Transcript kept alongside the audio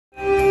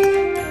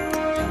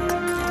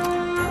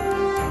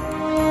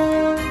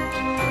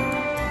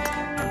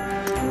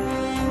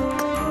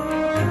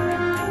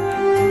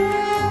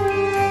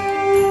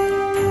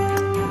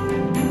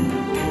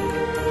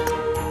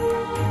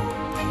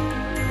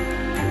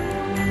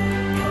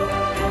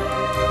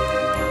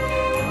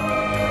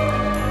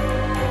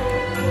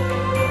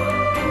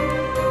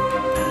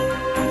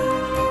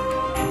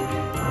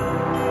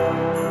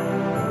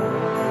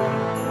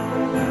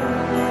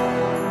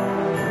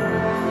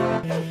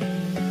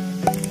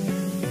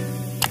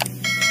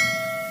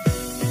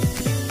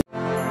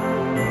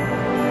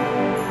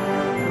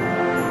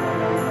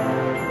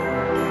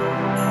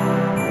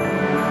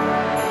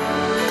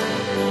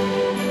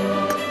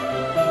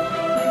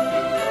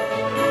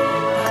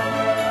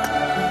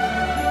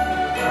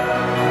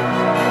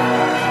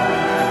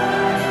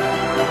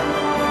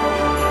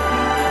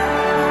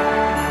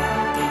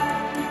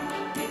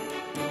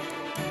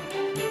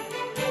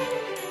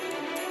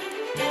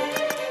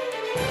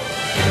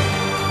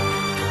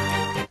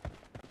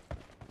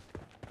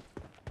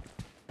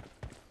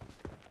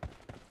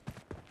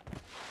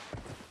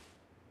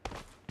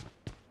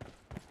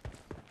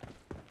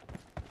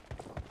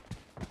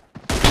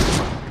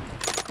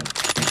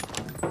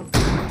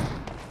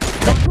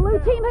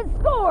team has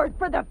scored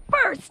for the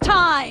first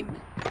time!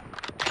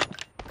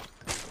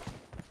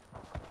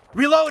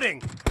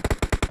 Reloading!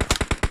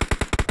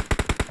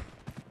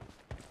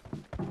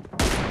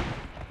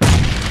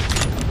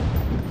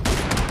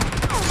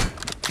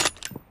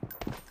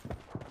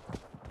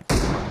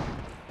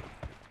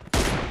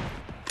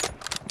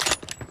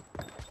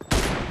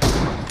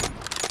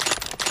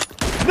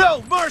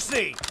 No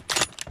mercy!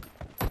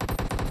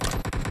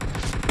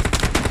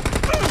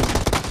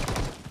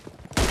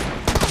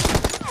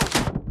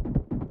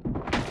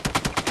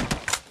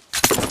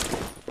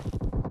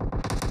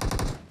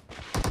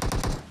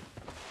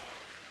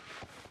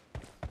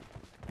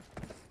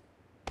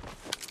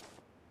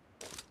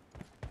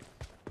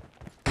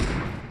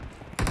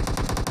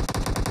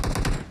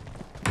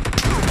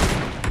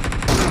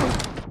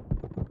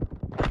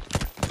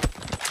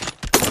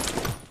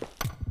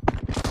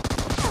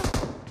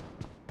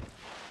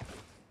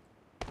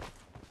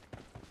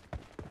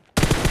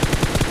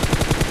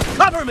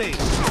 Cover me!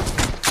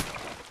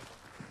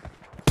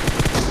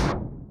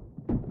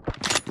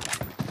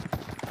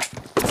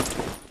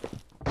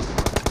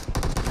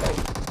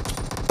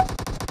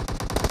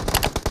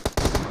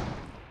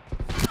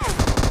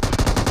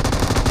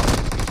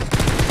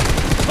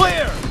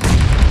 Clear!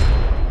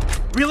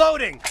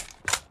 Reloading!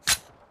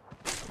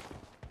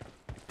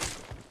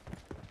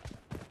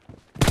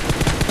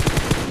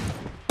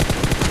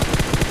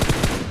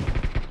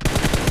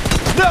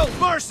 No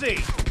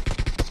mercy!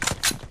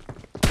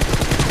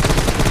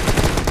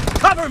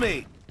 Cover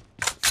me!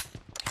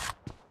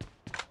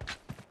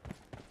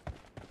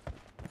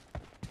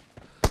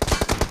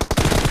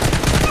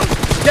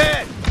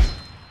 Dead!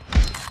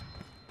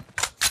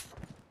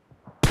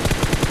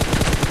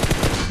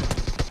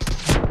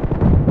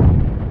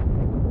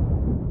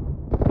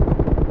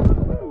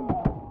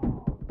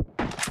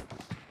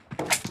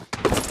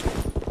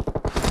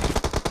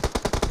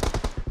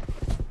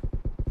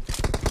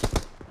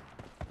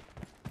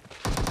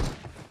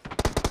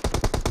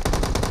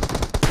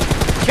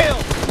 Kill!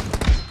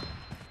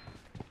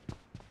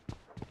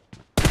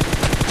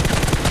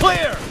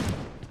 Clear!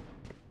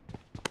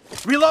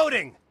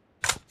 Reloading!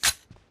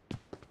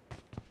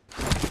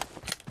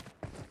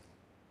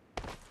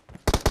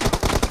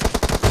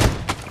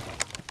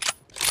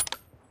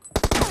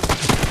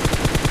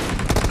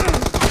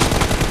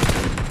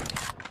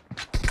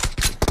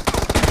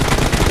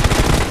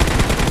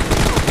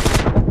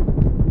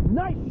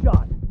 Nice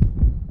shot!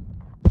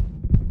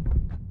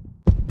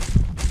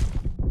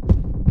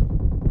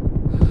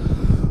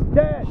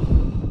 Dead!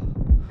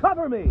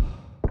 Cover me!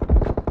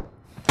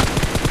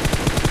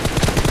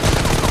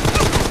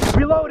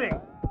 Reloading!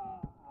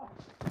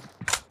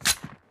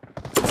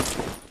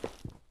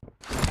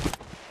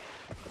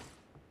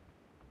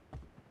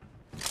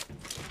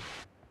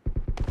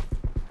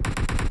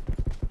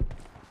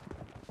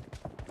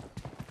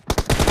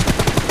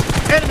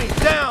 Enemy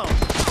down!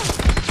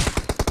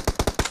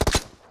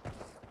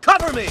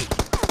 Cover me!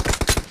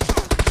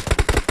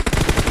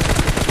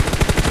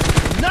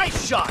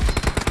 Nice shot!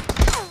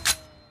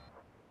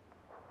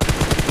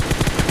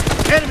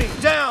 Enemy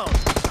down!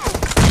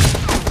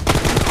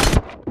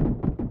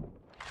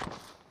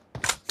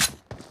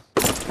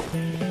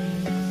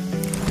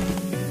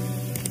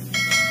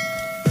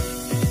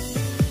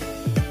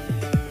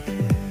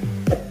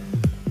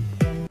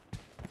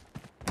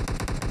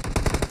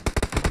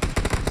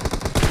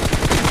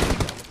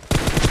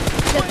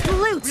 The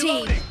blue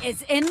team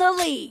is in the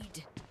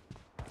lead.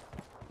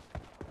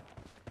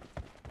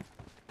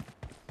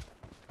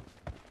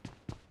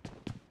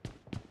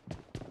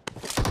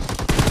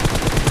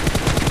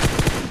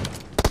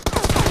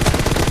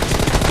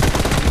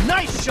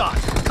 Nice shot!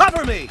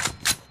 Cover me!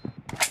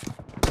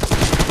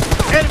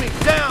 Enemy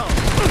down!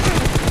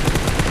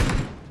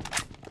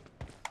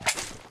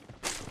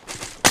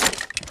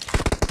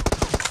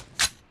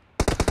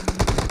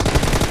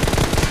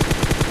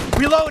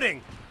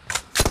 Reloading!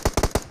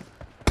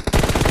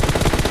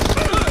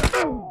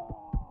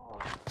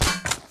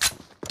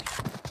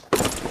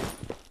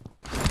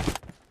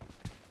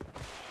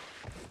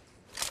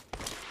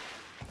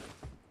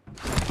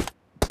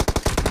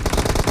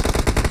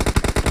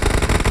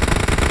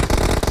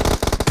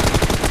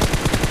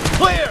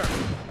 Clear!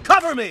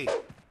 Cover me!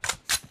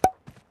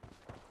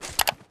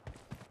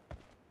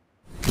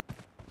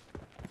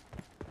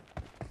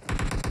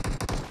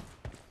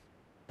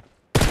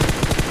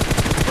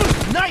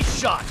 Nice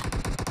shot!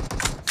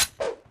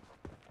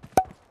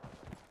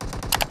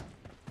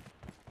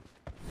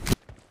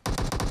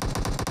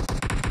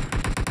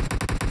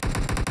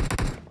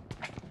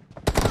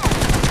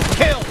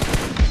 Kill!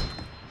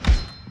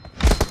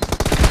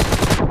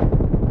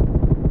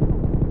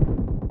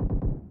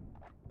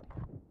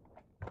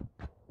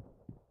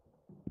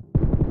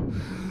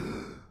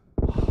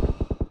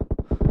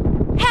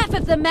 Half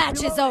of the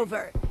match is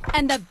over,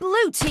 and the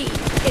blue team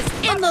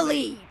is in the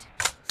lead.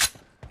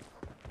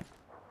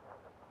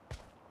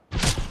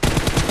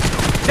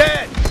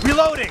 Dead!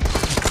 Reloading!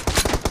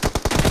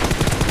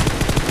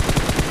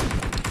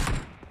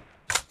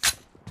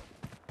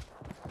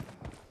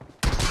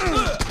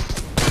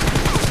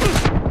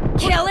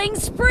 Killing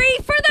spree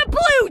for the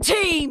blue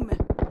team!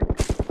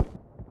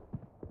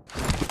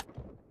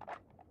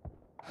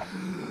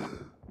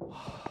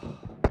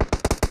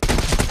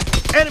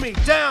 Enemy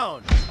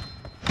down!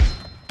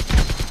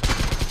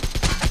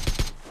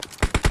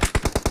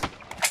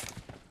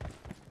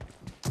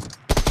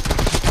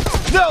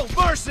 No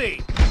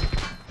mercy!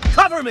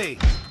 Cover me!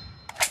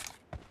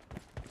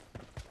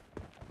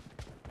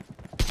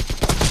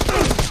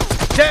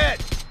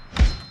 Dead!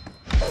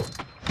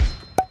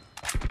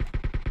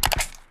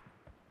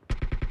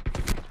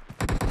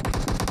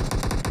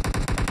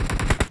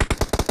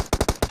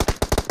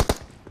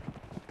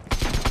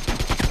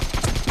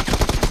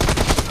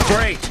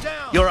 Great!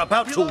 You're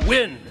about to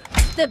win!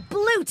 The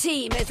blue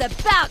team is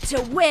about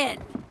to win!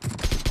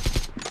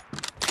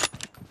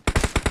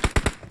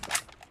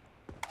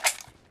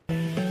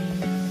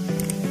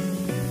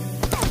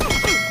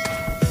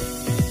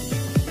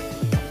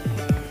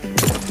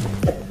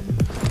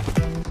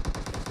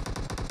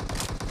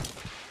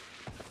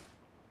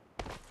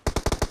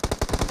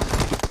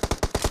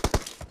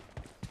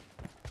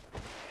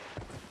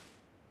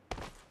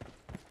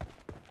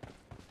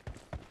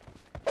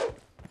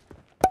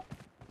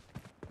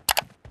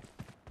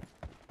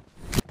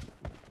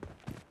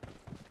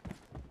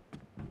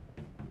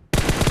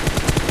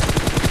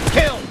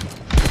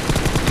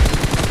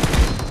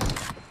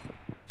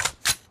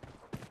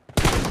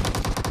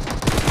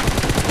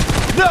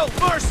 No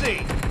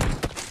mercy!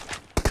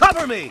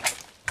 Cover me!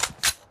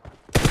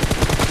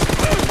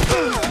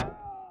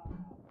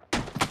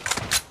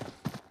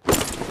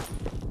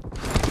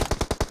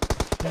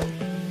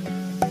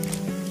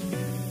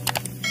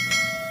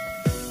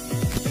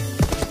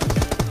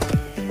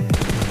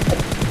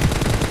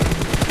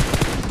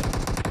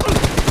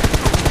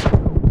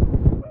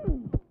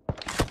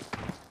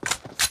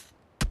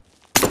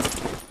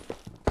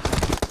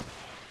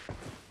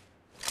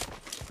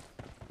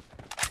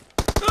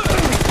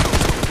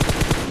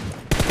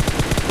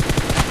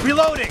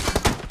 Reloading!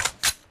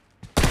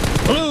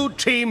 Blue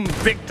team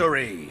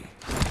victory!